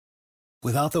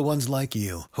Without the ones like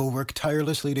you, who work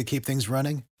tirelessly to keep things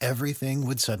running, everything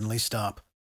would suddenly stop.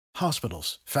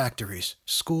 Hospitals, factories,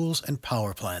 schools, and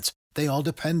power plants, they all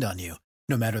depend on you.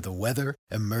 No matter the weather,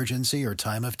 emergency, or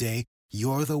time of day,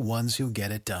 you're the ones who get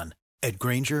it done. At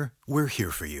Grainger, we're here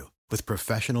for you with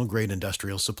professional-grade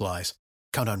industrial supplies.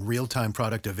 Count on real-time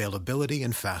product availability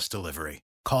and fast delivery.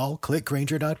 Call,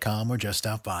 clickgrainger.com, or just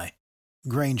stop by.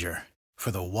 Grainger, for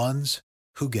the ones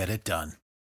who get it done.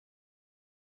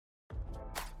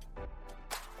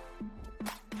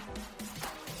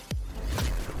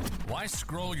 Why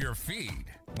scroll your feed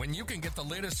when you can get the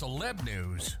latest celeb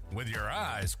news with your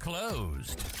eyes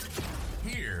closed?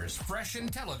 Here's fresh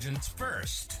intelligence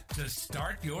first to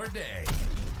start your day.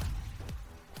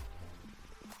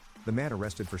 The man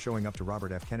arrested for showing up to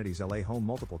Robert F. Kennedy's LA home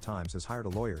multiple times has hired a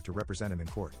lawyer to represent him in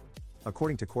court.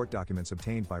 According to court documents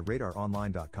obtained by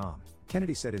RadarOnline.com,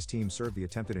 Kennedy said his team served the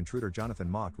attempted intruder Jonathan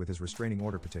Mocht with his restraining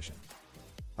order petition.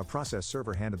 A process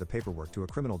server handed the paperwork to a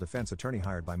criminal defense attorney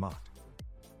hired by Mocht.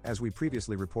 As we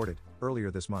previously reported, earlier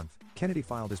this month, Kennedy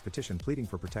filed his petition pleading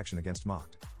for protection against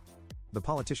Mocht. The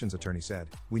politician's attorney said,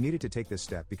 "We needed to take this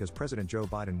step because President Joe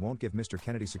Biden won't give Mr.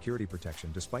 Kennedy security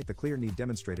protection despite the clear need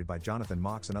demonstrated by Jonathan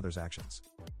Mocht's and others' actions."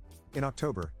 In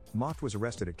October, Mocht was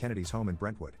arrested at Kennedy's home in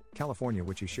Brentwood, California,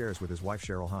 which he shares with his wife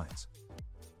Cheryl Hines.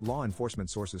 Law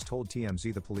enforcement sources told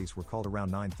TMZ the police were called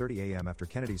around 9:30 a.m. after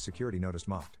Kennedy's security noticed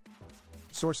Mocht.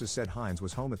 Sources said Hines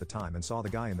was home at the time and saw the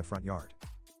guy in the front yard.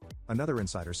 Another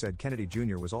insider said Kennedy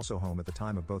Jr. was also home at the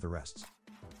time of both arrests.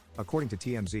 According to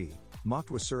TMZ, Mocht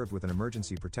was served with an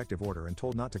emergency protective order and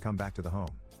told not to come back to the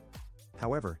home.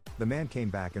 However, the man came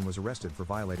back and was arrested for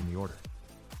violating the order.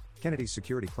 Kennedy's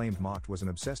security claimed Mocht was an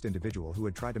obsessed individual who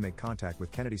had tried to make contact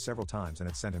with Kennedy several times and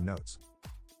had sent him notes.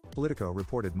 Politico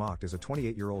reported Mocht is a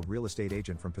 28-year-old real estate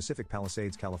agent from Pacific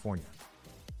Palisades, California.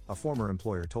 A former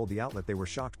employer told the outlet they were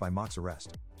shocked by Mocht's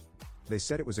arrest. They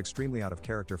said it was extremely out of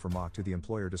character for Mocht, who the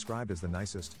employer described as the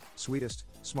nicest, sweetest,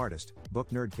 smartest, book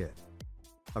nerd kid.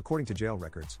 According to jail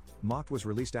records, Mocht was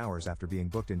released hours after being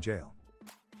booked in jail.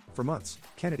 For months,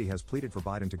 Kennedy has pleaded for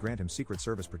Biden to grant him Secret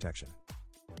Service protection.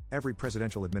 Every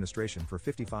presidential administration for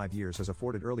 55 years has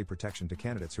afforded early protection to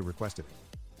candidates who requested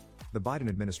it. The Biden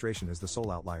administration is the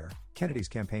sole outlier, Kennedy's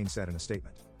campaign said in a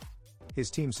statement. His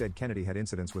team said Kennedy had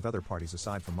incidents with other parties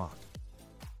aside from Mocht.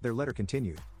 Their letter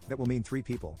continued, "That will mean 3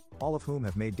 people, all of whom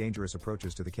have made dangerous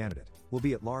approaches to the candidate, will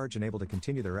be at large and able to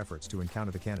continue their efforts to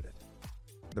encounter the candidate."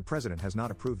 The president has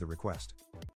not approved the request.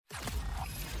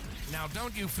 Now,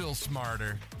 don't you feel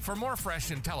smarter? For more fresh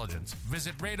intelligence,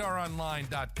 visit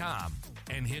RadarOnline.com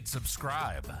and hit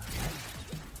subscribe.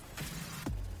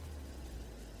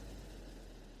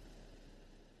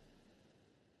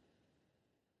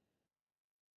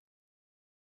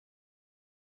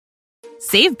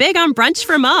 Save big on brunch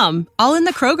for mom, all in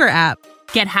the Kroger app.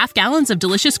 Get half gallons of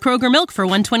delicious Kroger milk for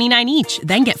 $1.29 each.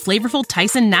 Then get flavorful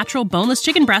Tyson natural boneless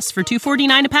chicken breasts for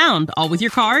 $2.49 a pound, all with your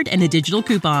card and a digital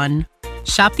coupon.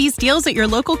 Shop these deals at your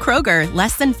local Kroger,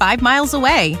 less than 5 miles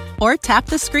away. Or tap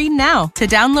the screen now to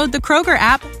download the Kroger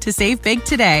app to save big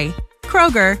today.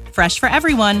 Kroger, fresh for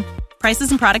everyone. Prices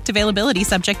and product availability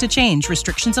subject to change.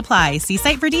 Restrictions apply. See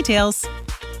site for details.